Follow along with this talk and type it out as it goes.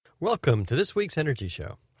Welcome to this week's Energy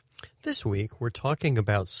Show. This week, we're talking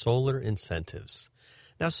about solar incentives.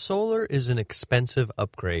 Now, solar is an expensive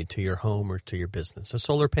upgrade to your home or to your business. So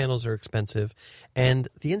solar panels are expensive, and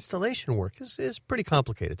the installation work is pretty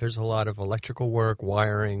complicated. There's a lot of electrical work,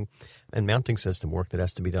 wiring, and mounting system work that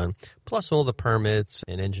has to be done, plus all the permits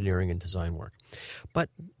and engineering and design work. But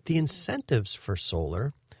the incentives for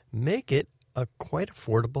solar make it a quite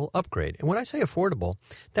affordable upgrade. And when I say affordable,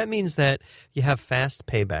 that means that you have fast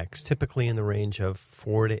paybacks, typically in the range of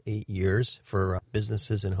 4 to 8 years for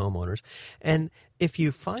businesses and homeowners. And if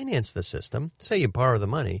you finance the system, say you borrow the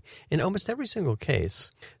money, in almost every single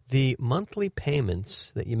case, the monthly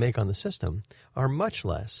payments that you make on the system are much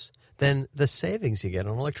less than the savings you get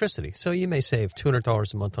on electricity. So you may save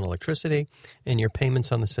 $200 a month on electricity, and your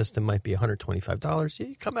payments on the system might be $125.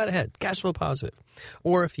 You come out ahead, cash flow positive.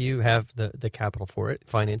 Or if you have the capital for it,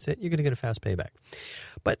 finance it, you're going to get a fast payback.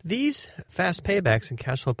 But these fast paybacks and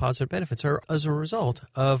cash flow positive benefits are as a result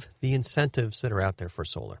of the incentives that are out there for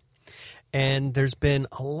solar. And there's been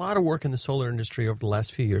a lot of work in the solar industry over the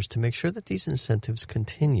last few years to make sure that these incentives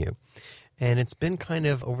continue. And it's been kind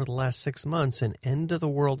of, over the last 6 months, an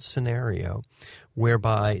end-of-the-world scenario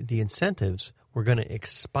whereby the incentives were going to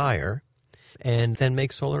expire and then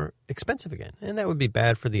make solar expensive again. And that would be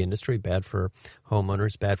bad for the industry, bad for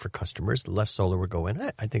homeowners, bad for customers. Less solar would go in.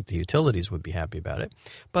 I think the utilities would be happy about it.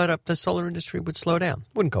 But the solar industry would slow down.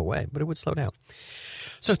 Wouldn't go away, but it would slow down.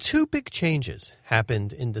 So 2 big changes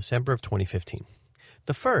happened in December of 2015.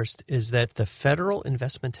 The first is that the federal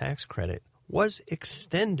investment tax credit was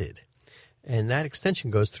extended. And that extension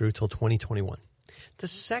goes through till 2021. The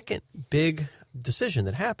second big decision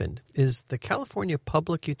that happened is the California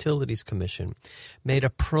Public Utilities Commission made a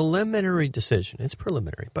preliminary decision. It's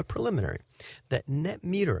preliminary, but preliminary, that net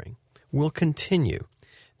metering will continue.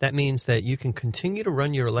 That means that you can continue to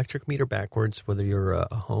run your electric meter backwards, whether you're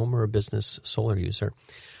a home or a business solar user,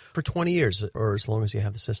 for 20 years or as long as you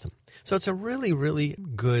have the system. So it's a really, really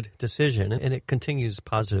good decision, and it continues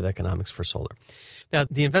positive economics for solar. Now,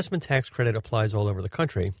 the investment tax credit applies all over the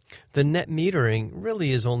country. The net metering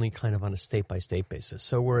really is only kind of on a state-by-state basis.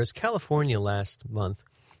 So whereas California last month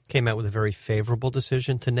came out with a very favorable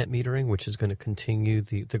decision to net metering, which is going to continue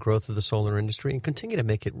the growth of the solar industry and continue to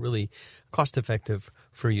make it really cost-effective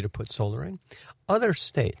for you to put solar in, other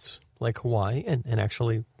states like Hawaii and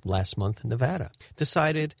actually last month Nevada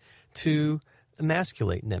decided to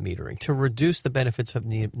emasculate net metering, to reduce the benefits of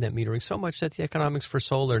net metering so much that the economics for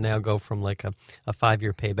solar now go from like a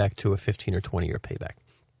 5-year payback to a 15 or 20-year payback.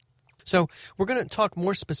 So we're going to talk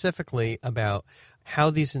more specifically about how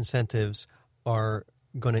these incentives are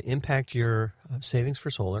going to impact your savings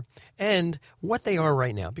for solar and what they are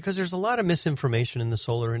right now, because there's a lot of misinformation in the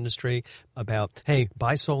solar industry about, hey,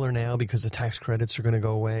 buy solar now because the tax credits are going to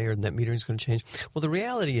go away or net metering is going to change. Well, the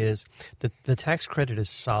reality is that the tax credit is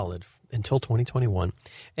solid until 2021,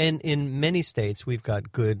 and in many states we've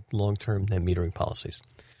got good long-term net metering policies.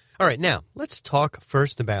 All right, now let's talk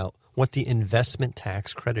first about what the investment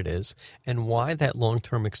tax credit is and why that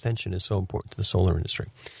long-term extension is so important to the solar industry.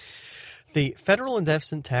 The federal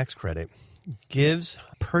investment tax credit gives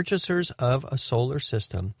purchasers of a solar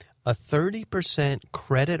system a 30%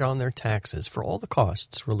 credit on their taxes for all the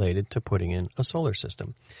costs related to putting in a solar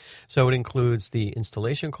system. So it includes the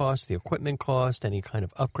installation cost, the equipment cost, any kind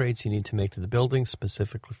of upgrades you need to make to the building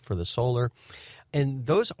specifically for the solar. And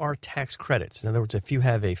those are tax credits. In other words, if you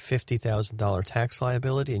have a $50,000 tax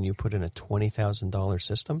liability and you put in a $20,000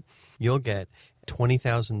 system, you'll get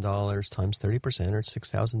 $20,000 times 30% or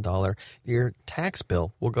 $6,000. Your tax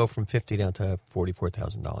bill will go from $50,000 down to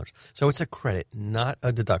 $44,000. So it's a credit, not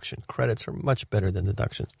a deduction. Credits are much better than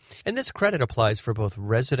deductions. And this credit applies for both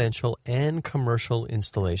residential and commercial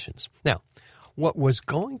installations. Now, what was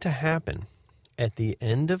going to happen at the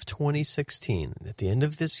end of 2016, at the end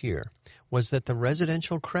of this year, was that the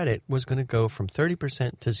residential credit was going to go from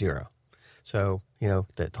 30% to zero. So,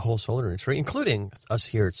 the whole solar industry, including us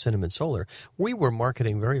here at Cinnamon Solar, we were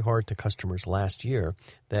marketing very hard to customers last year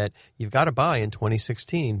that you've got to buy in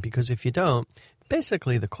 2016 because if you don't,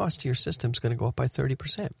 basically the cost of your system is going to go up by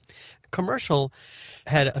 30%. Commercial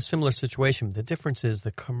had a similar situation. The difference is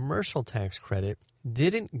the commercial tax credit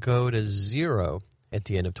didn't go to zero at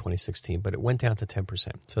the end of 2016, but it went down to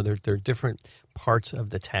 10%. So there are different parts of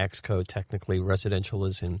the tax code. Technically, residential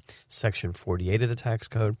is in Section 48 of the tax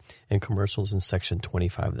code, and commercial is in Section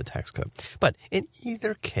 25 of the tax code. But in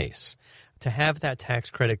either case, to have that tax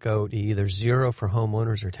credit go to either zero for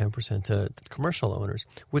homeowners or 10% to commercial owners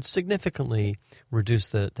would significantly reduce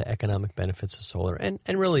the economic benefits of solar and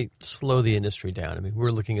really slow the industry down. I mean,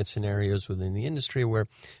 we're looking at scenarios within the industry where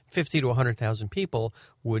 50 to 100,000 people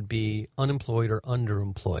would be unemployed or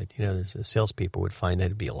underemployed. The salespeople would find that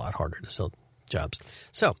it'd be a lot harder to sell jobs.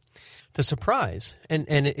 So the surprise, and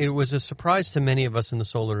it was a surprise to many of us in the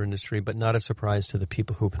solar industry, but not a surprise to the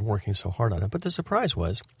people who've been working so hard on it. But the surprise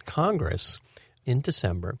was Congress in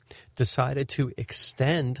December decided to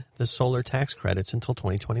extend the solar tax credits until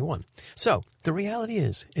 2021. So the reality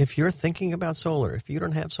is, if you're thinking about solar, if you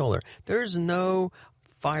don't have solar, there's no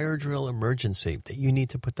fire drill emergency that you need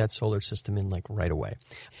to put that solar system in like right away.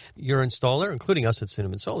 Your installer, including us at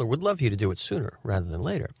Cinnamon Solar, would love you to do it sooner rather than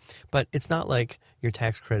later. But it's not like your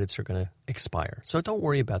tax credits are going to expire. So don't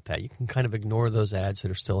worry about that. You can kind of ignore those ads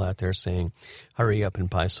that are still out there saying, hurry up and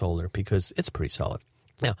buy solar, because it's pretty solid.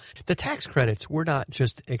 Now, the tax credits were not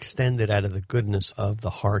just extended out of the goodness of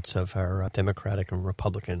the hearts of our Democratic and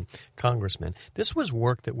Republican congressmen. This was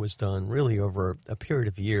work that was done really over a period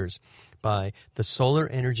of years by the Solar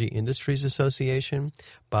Energy Industries Association,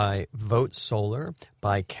 by Vote Solar,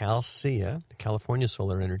 by CALSEIA, the California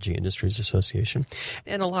Solar Energy Industries Association,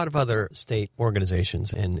 and a lot of other state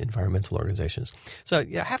organizations and environmental organizations. So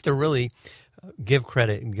you have to really give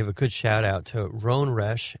credit and give a good shout out to Ron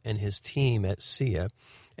Resch and his team at SEIA,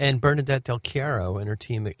 and Bernadette Del Chiaro and her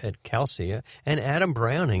team at CALSEIA, and Adam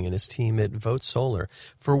Browning and his team at Vote Solar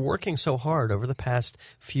for working so hard over the past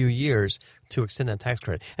few years to extend that tax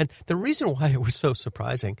credit. And the reason why it was so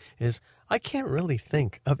surprising is I can't really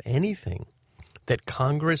think of anything that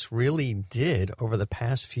Congress really did over the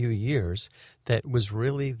past few years that was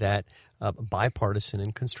really that bipartisan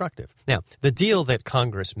and constructive. Now, the deal that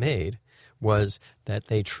Congress made was that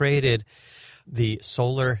they traded the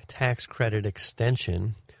solar tax credit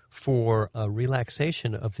extension for a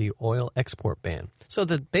relaxation of the oil export ban. So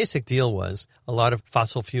the basic deal was a lot of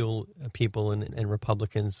fossil fuel people and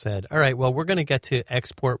Republicans said, all right, well, we're going to get to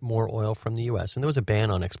export more oil from the U.S. And there was a ban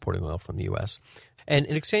on exporting oil from the U.S. And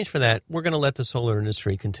in exchange for that, we're going to let the solar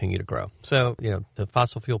industry continue to grow. So, the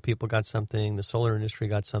fossil fuel people got something, the solar industry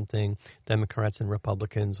got something, Democrats and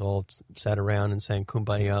Republicans all sat around and sang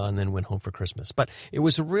Kumbaya and then went home for Christmas. But it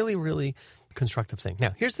was a really, really constructive thing.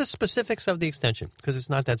 Now, here's the specifics of the extension, because it's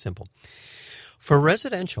not that simple. For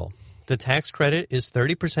residential, the tax credit is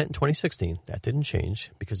 30% in 2016. That didn't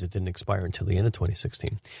change because it didn't expire until the end of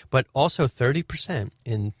 2016. But also 30%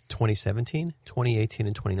 in 2017, 2018,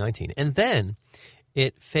 and 2019. And then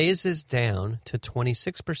it phases down to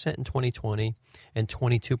 26% in 2020 and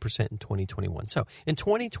 22% in 2021. So in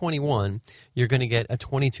 2021, you're going to get a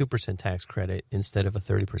 22% tax credit instead of a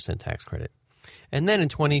 30% tax credit. And then in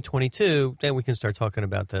 2022, then we can start talking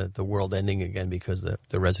about the world ending again because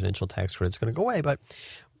the residential tax credit is going to go away. But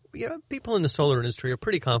people in the solar industry are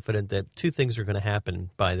pretty confident that two things are going to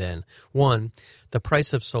happen by then. One, the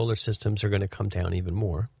price of solar systems are going to come down even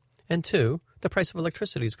more. And two, the price of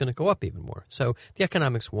electricity is going to go up even more. So the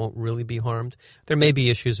economics won't really be harmed. There may be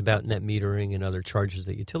issues about net metering and other charges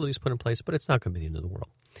that utilities put in place, but it's not going to be the end of the world.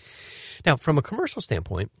 Now, from a commercial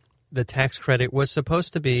standpoint, the tax credit was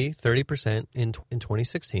supposed to be 30% in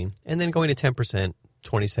 2016 and then going to 10%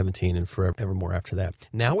 2017 and forevermore after that.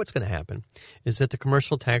 Now what's going to happen is that the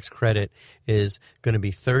commercial tax credit is going to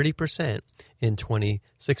be 30% in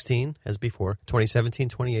 2016 as before, 2017,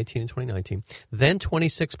 2018, and 2019, then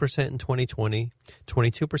 26% in 2020,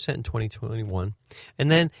 22% in 2021,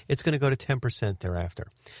 and then it's going to go to 10% thereafter.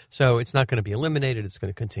 So it's not going to be eliminated, it's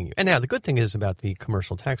going to continue. And now the good thing is about the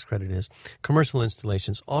commercial tax credit is commercial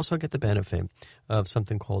installations also get the benefit of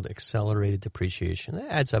something called accelerated depreciation.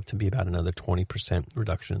 That adds up to be about another 20%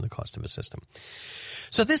 reduction in the cost of a system.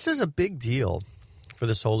 So this is a big deal for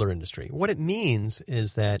the solar industry. What it means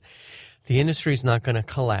is that the industry is not going to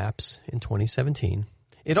collapse in 2017.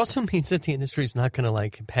 It also means that the industry is not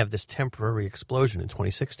going to have this temporary explosion in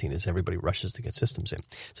 2016 as everybody rushes to get systems in.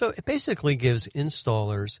 So it basically gives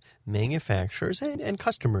installers, manufacturers, and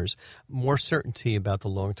customers more certainty about the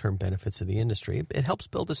long-term benefits of the industry. It helps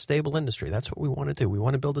build a stable industry. That's what we want to do. We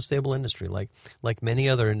want to build a stable industry like many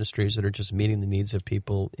other industries that are just meeting the needs of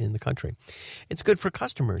people in the country. It's good for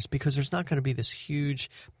customers because there's not going to be this huge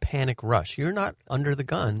panic rush. You're not under the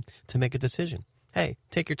gun to make a decision. Hey,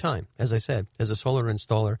 take your time. As I said, as a solar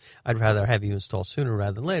installer, I'd rather have you install sooner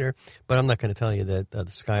rather than later, but I'm not going to tell you that the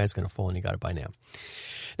sky is going to fall and you got to buy now.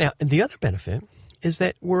 Now, the other benefit is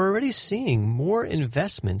that we're already seeing more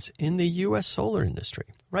investments in the U.S. solar industry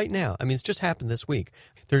right now. I mean, it's just happened this week.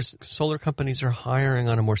 There's solar companies are hiring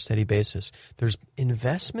on a more steady basis. There's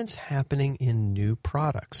investments happening in new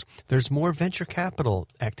products. There's more venture capital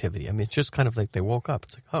activity. I mean, it's just kind of like they woke up.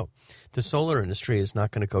 It's like, oh, the solar industry is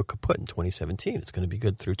not going to go kaput in 2017. It's going to be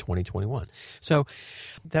good through 2021. So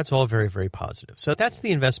that's all very, very positive. So that's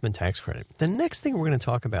the investment tax credit. The next thing we're going to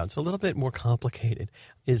talk about, it's a little bit more complicated,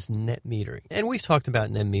 is net metering. And we've talked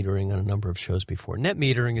about net metering on a number of shows before. Net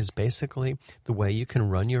metering is basically the way you can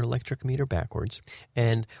run your electric meter backwards.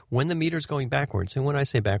 And when the meter's going backwards, and when I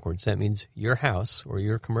say backwards, that means your house or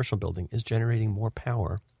your commercial building is generating more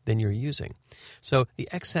power than you're using. So the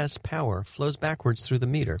excess power flows backwards through the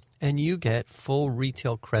meter, and you get full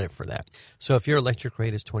retail credit for that. So if your electric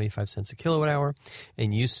rate is 25 cents a kilowatt hour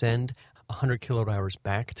and you send 100 kilowatt hours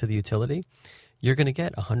back to the utility, you're going to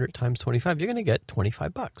get 100 times 25. You're going to get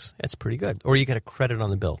 $25. That's pretty good. Or you get a credit on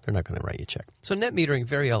the bill. They're not going to write you a check. So net metering,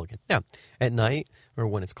 very elegant. Now, at night or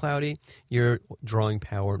when it's cloudy, you're drawing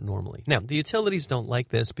power normally. Now, the utilities don't like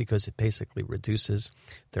this because it basically reduces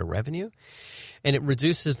their revenue, and it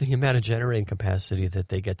reduces the amount of generating capacity that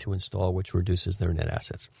they get to install, which reduces their net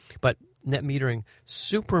assets. But net metering,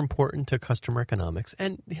 super important to customer economics.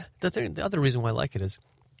 And the other reason why I like it is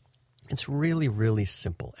it's really, really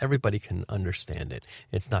simple. Everybody can understand it.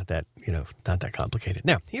 It's not that, not that complicated.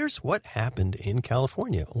 Now, here's what happened in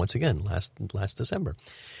California. Once again, last December.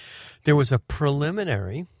 There was a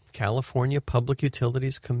preliminary California Public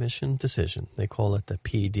Utilities Commission decision. They call it the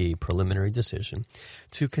PD, preliminary decision,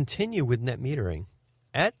 to continue with net metering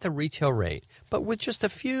at the retail rate, but with just a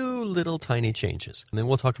few little tiny changes. And then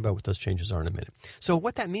we'll talk about what those changes are in a minute. So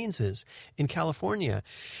what that means is, in California,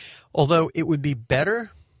 although it would be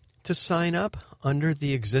better to sign up under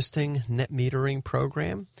the existing net metering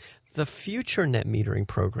program, the future net metering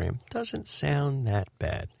program doesn't sound that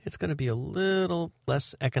bad. It's going to be a little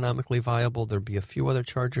less economically viable. There'll be a few other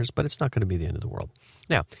chargers, but it's not going to be the end of the world.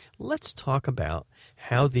 Now, let's talk about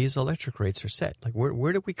how these electric rates are set. Like,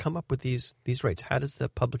 where did we come up with these rates? How does the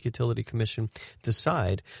Public Utility Commission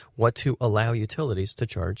decide what to allow utilities to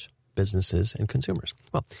charge businesses and consumers?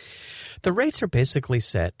 Well, the rates are basically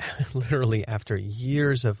set literally after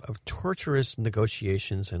years of torturous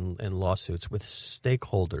negotiations and lawsuits with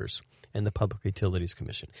stakeholders and the Public Utilities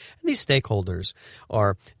Commission. And these stakeholders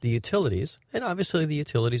are the utilities, and obviously the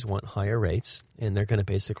utilities want higher rates, and they're going to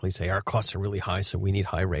basically say our costs are really high, so we need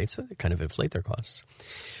high rates, and they kind of inflate their costs.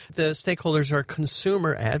 The stakeholders are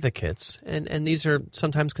consumer advocates, and these are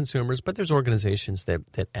sometimes consumers, but there's organizations that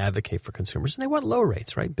advocate for consumers, and they want low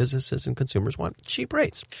rates, right? Businesses and consumers want cheap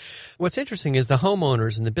rates. What's interesting is the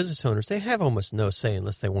homeowners and the business owners, they have almost no say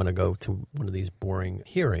unless they want to go to one of these boring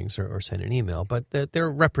hearings or send an email, but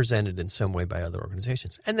they're represented in some way by other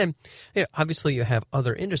organizations. And then obviously you have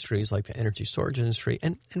other industries like the energy storage industry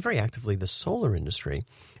and very actively the solar industry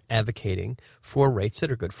advocating for rates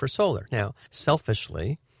that are good for solar. Now,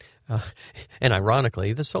 selfishly and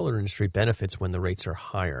ironically, the solar industry benefits when the rates are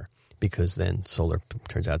higher because then solar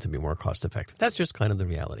turns out to be more cost effective. That's just kind of the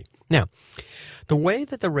reality. Now, the way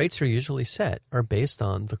that the rates are usually set are based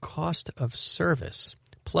on the cost of service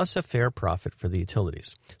plus a fair profit for the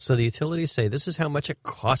utilities. So the utilities say this is how much it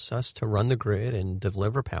costs us to run the grid and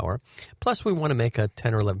deliver power, plus we want to make a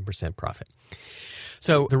 10 or 11% profit.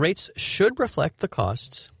 So the rates should reflect the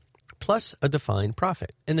costs plus a defined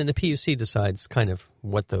profit. And then the PUC decides kind of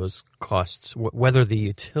what those costs, whether the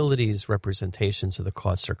utilities' representations of the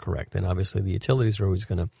costs are correct. And obviously the utilities are always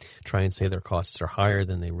going to try and say their costs are higher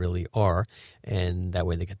than they really are, and that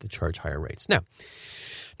way they get to charge higher rates. Now,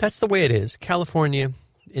 that's the way it is. California,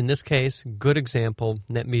 in this case, good example,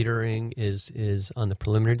 net metering is on the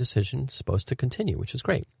preliminary decision supposed to continue, which is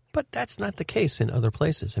great. But that's not the case in other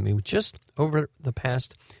places. I mean, just over the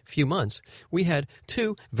past few months, we had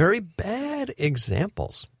two very bad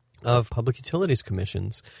examples of public utilities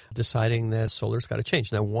commissions deciding that solar's got to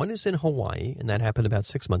change. Now, one is in Hawaii, and that happened about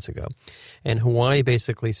 6 months ago. And Hawaii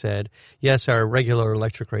basically said, yes, our regular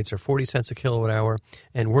electric rates are 40 cents a kilowatt hour,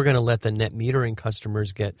 and we're going to let the net metering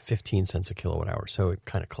customers get 15 cents a kilowatt hour. So it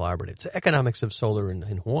kind of collaborated. So economics of solar in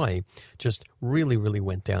Hawaii just really, really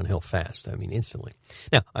went downhill fast. I mean, instantly.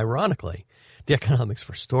 Now, ironically, the economics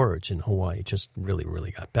for storage in Hawaii just really,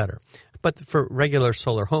 really got better. But for regular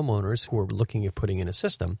solar homeowners who are looking at putting in a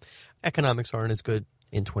system, economics aren't as good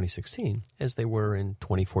in 2016 as they were in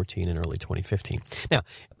 2014 and early 2015. Now,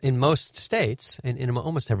 in most states, and in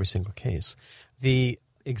almost every single case, the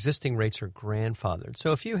existing rates are grandfathered.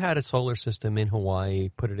 So if you had a solar system in Hawaii,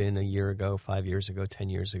 put it in a year ago, 5 years ago,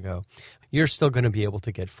 10 years ago, you're still going to be able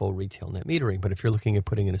to get full retail net metering. But if you're looking at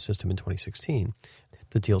putting in a system in 2016,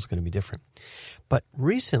 the deal's going to be different. But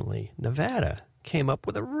recently, Nevada came up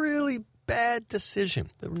with a really bad decision.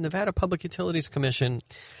 The Nevada Public Utilities Commission,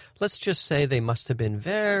 let's just say they must have been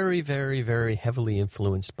very, very, very heavily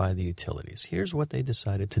influenced by the utilities. Here's what they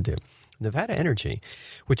decided to do. Nevada Energy,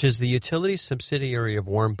 which is the utility subsidiary of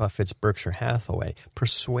Warren Buffett's Berkshire Hathaway,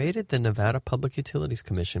 persuaded the Nevada Public Utilities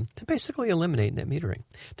Commission to basically eliminate net metering.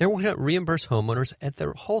 They were going to reimburse homeowners at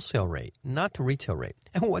their wholesale rate, not the retail rate.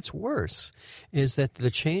 And what's worse is that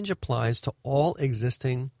the change applies to all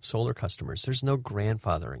existing solar customers. There's no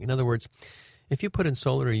grandfathering. In other words, if you put in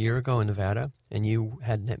solar a year ago in Nevada and you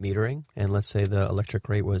had net metering, and let's say the electric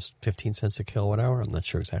rate was 15 cents a kilowatt hour, I'm not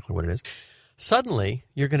sure exactly what it is, suddenly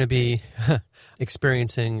you're going to be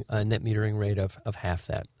experiencing a net metering rate of half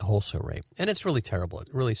that wholesale rate. And it's really terrible. It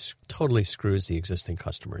really totally screws the existing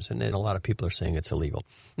customers. And a lot of people are saying it's illegal.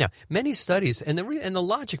 Now, many studies, and the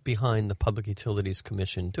logic behind the Public Utilities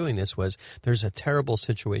Commission doing this was there's a terrible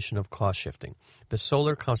situation of cost shifting. The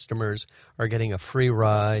solar customers are getting a free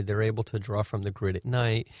ride. They're able to draw from the grid at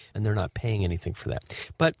night, and they're not paying anything for that.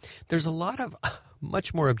 But there's a lot of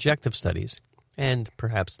much more objective studies and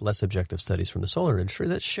perhaps less objective studies from the solar industry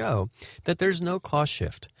that show that there's no cost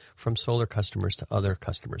shift from solar customers to other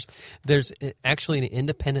customers. There's actually an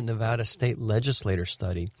independent Nevada state legislator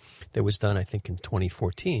study that was done, I think, in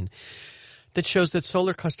 2014 that shows that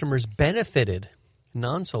solar customers benefited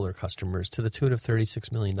non-solar customers to the tune of $36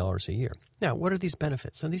 million a year. Now, what are these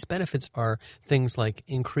benefits? And these benefits are things like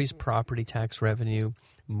increased property tax revenue,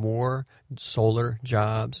 more solar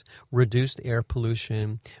jobs, reduced air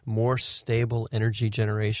pollution, more stable energy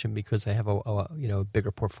generation because they have a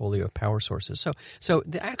bigger portfolio of power sources. So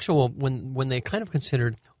the actual when they kind of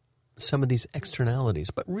considered some of these externalities,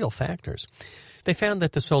 but real factors, they found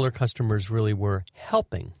that the solar customers really were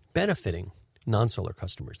benefiting non-solar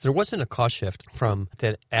customers. There wasn't a cost shift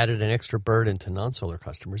that added an extra burden to non-solar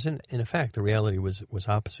customers. And in fact, the reality was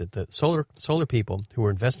opposite. The solar people who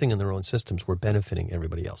were investing in their own systems were benefiting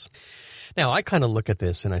everybody else. Now, I kind of look at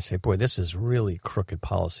this and I say, boy, this is really crooked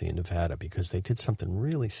policy in Nevada because they did something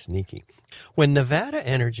really sneaky. When Nevada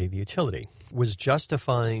Energy, the utility, was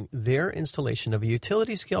justifying their installation of a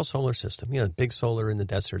utility-scale solar system, big solar in the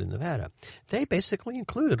desert in Nevada, they basically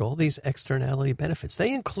included all these externality benefits.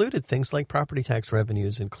 They included things like property tax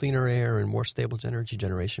revenues and cleaner air and more stable energy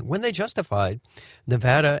generation when they justified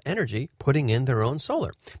Nevada Energy putting in their own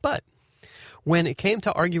solar. But when it came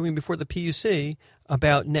to arguing before the PUC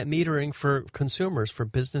about net metering for consumers, for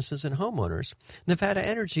businesses and homeowners, Nevada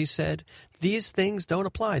Energy said these things don't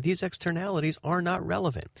apply. These externalities are not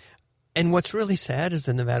relevant. And what's really sad is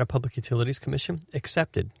the Nevada Public Utilities Commission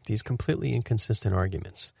accepted these completely inconsistent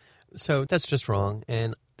arguments. So that's just wrong,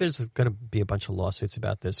 and there's going to be a bunch of lawsuits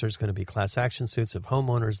about this. There's going to be class action suits of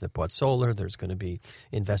homeowners that bought solar. There's going to be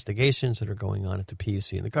investigations that are going on at the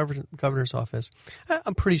PUC and the governor's office.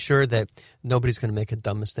 I'm pretty sure that nobody's going to make a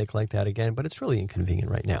dumb mistake like that again, but it's really inconvenient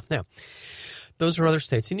right now. Now, those are other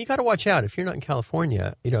states, and you got to watch out. If you're not in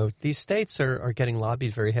California, these states are getting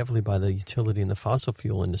lobbied very heavily by the utility and the fossil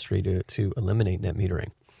fuel industry to eliminate net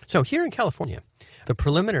metering. So here in California, the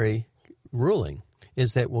preliminary ruling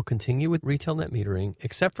is that we'll continue with retail net metering,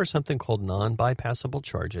 except for something called non-bypassable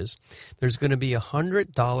charges. There's going to be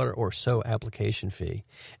 $100 or so application fee,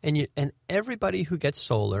 and everybody who gets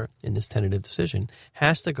solar in this tentative decision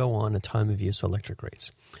has to go on a time-of-use electric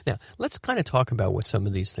rates. Now, let's kind of talk about what some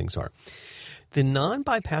of these things are. The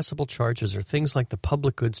non-bypassable charges are things like the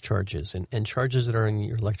public goods charges and charges that are in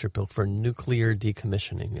your electric bill for nuclear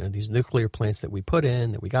decommissioning. These nuclear plants that we put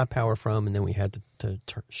in, that we got power from, and then we had to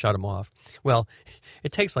shut them off. Well,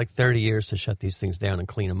 it takes like 30 years to shut these things down and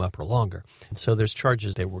clean them up or longer. So there's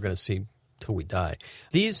charges that we're going to see till we die.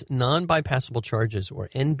 These non-bypassable charges, or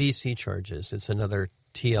NBC charges, it's another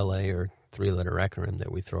TLA or three-letter acronym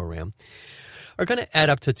that we throw around, are going to add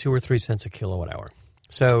up to 2 or 3 cents a kilowatt hour.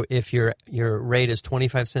 So if your rate is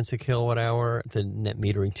 25 cents a kilowatt hour, the net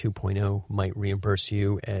metering 2.0 might reimburse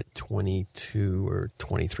you at 22 or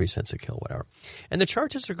 23 cents a kilowatt hour. And the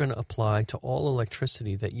charges are going to apply to all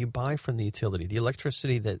electricity that you buy from the utility, the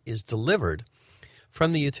electricity that is delivered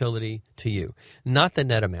from the utility to you, not the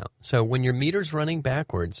net amount. So when your meter's running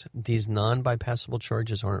backwards, these non-bypassable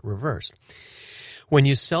charges aren't reversed. When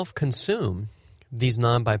you self-consume, these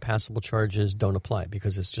non-bypassable charges don't apply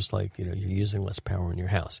because it's just like, you're using less power in your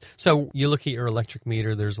house. So you look at your electric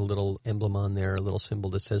meter, there's a little emblem on there, a little symbol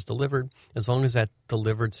that says delivered. As long as that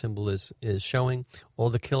delivered symbol is showing all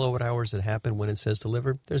the kilowatt hours that happen when it says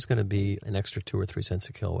delivered, there's going to be an extra 2 or 3 cents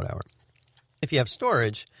a kilowatt hour. If you have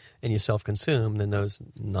storage and you self-consume, then those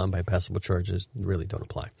non-bypassable charges really don't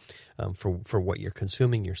apply for what you're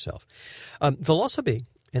consuming yourself. There'll also be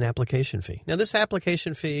an application fee. Now, this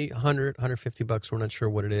application fee, $100, $150, we're not sure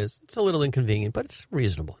what it is. It's a little inconvenient, but it's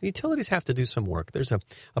reasonable. The utilities have to do some work. There's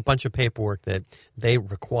a bunch of paperwork that they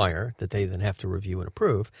require that they then have to review and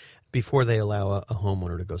approve before they allow a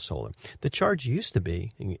homeowner to go solar. The charge used to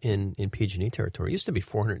be, in PG&E territory, used to be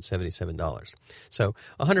 $477. So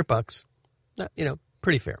 $100,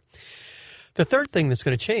 pretty fair. The third thing that's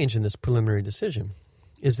going to change in this preliminary decision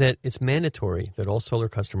is that it's mandatory that all solar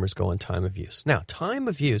customers go on time of use. Now, time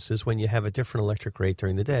of use is when you have a different electric rate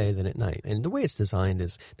during the day than at night. And the way it's designed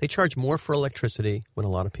is they charge more for electricity when a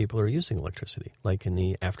lot of people are using electricity, like in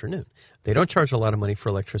the afternoon. They don't charge a lot of money for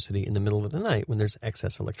electricity in the middle of the night when there's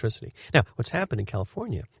excess electricity. Now, what's happened in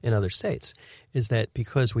California and other states is that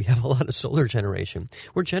because we have a lot of solar generation,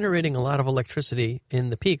 we're generating a lot of electricity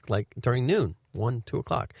in the peak, like during noon, 1, 2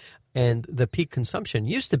 o'clock. And the peak consumption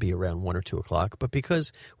used to be around 1 or 2 o'clock, but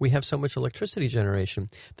because we have so much electricity generation,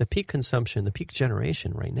 the peak consumption, the peak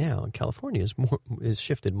generation right now in California is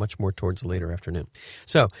shifted much more towards the later afternoon.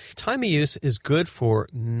 So time of use is good for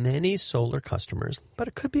many solar customers, but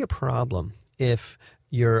it could be a problem if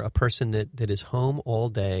you're a person that is home all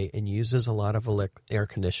day and uses a lot of air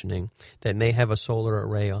conditioning that may have a solar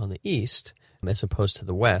array on the east as opposed to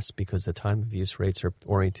the west, because the time of use rates are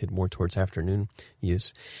oriented more towards afternoon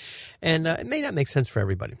use. And it may not make sense for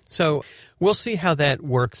everybody. So we'll see how that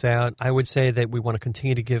works out. I would say that we want to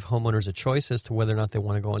continue to give homeowners a choice as to whether or not they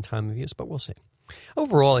want to go on time of use, but we'll see.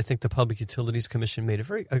 Overall, I think the Public Utilities Commission made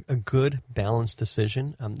a good, balanced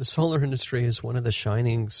decision. The solar industry is one of the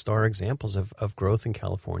shining star examples of growth in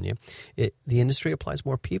California. The industry applies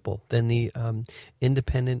more people than the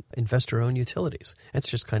independent investor-owned utilities. That's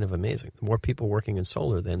just kind of amazing. More people working in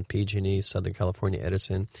solar than PG&E, Southern California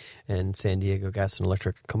Edison, and San Diego Gas and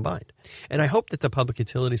Electric combined. And I hope that the Public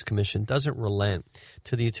Utilities Commission doesn't relent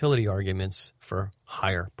to the utility arguments for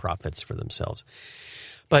higher profits for themselves.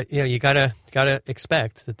 But you gotta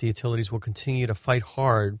expect that the utilities will continue to fight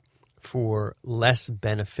hard for less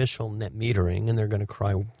beneficial net metering, and they're going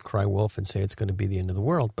to cry wolf and say it's going to be the end of the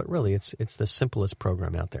world. But really, it's the simplest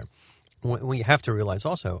program out there. What you have to realize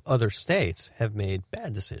also, other states have made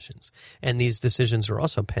bad decisions, and these decisions are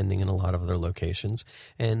also pending in a lot of other locations.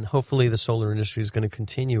 And hopefully, the solar industry is going to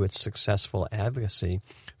continue its successful advocacy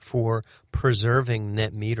for preserving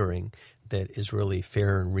net metering that is really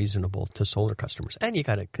fair and reasonable to solar customers. And you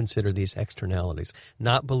got to consider these externalities,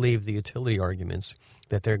 not believe the utility arguments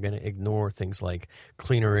that they're going to ignore things like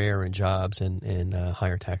cleaner air and jobs and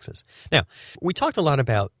higher taxes. Now, we talked a lot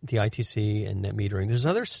about the ITC and net metering. There's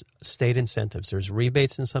other state incentives. There's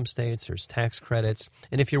rebates in some states. There's tax credits.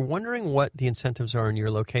 And if you're wondering what the incentives are in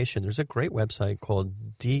your location, there's a great website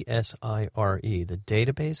called DSIRE, the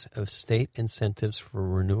Database of State Incentives for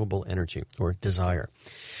Renewable Energy, or DESIRE.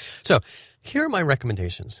 So here are my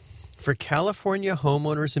recommendations. For California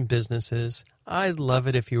homeowners and businesses, I'd love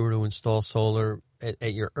it if you were to install solar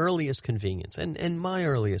at your earliest convenience, and my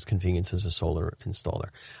earliest convenience as a solar installer.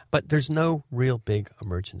 But there's no real big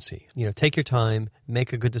emergency. Take your time,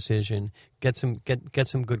 make a good decision, get some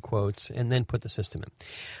good quotes, and then put the system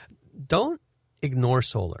in. Don't ignore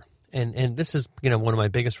solar. And this is one of my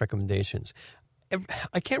biggest recommendations.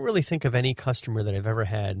 I can't really think of any customer that I've ever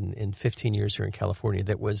had in 15 years here in California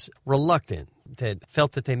that was reluctant, that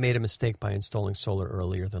felt that they made a mistake by installing solar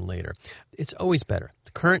earlier than later. It's always better.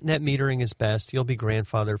 The current net metering is best. You'll be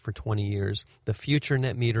grandfathered for 20 years. The future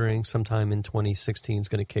net metering sometime in 2016 is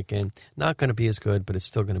going to kick in. Not going to be as good, but it's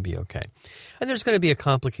still going to be okay. And there's going to be a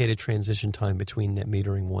complicated transition time between net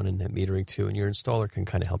metering 1 and net metering 2, and your installer can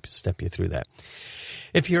kind of help step you through that.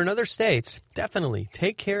 If you're in other states, definitely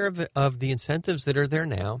take care of the incentives that are there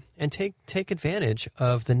now, and take advantage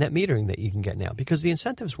of the net metering that you can get now, because the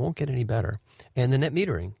incentives won't get any better, and the net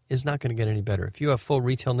metering is not going to get any better. If you have full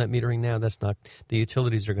retail net metering now, the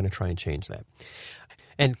utilities are going to try and change that.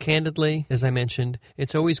 And candidly, as I mentioned,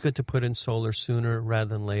 it's always good to put in solar sooner rather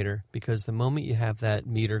than later, because the moment you have that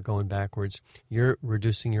meter going backwards, you're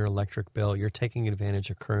reducing your electric bill, you're taking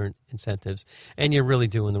advantage of current incentives, and you're really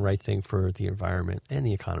doing the right thing for the environment and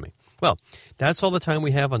the economy. Well, that's all the time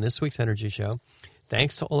we have on this week's Energy Show.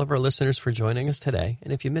 Thanks to all of our listeners for joining us today.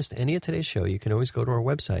 And if you missed any of today's show, you can always go to our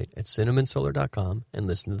website at cinnamonsolar.com and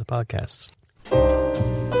listen to the podcasts.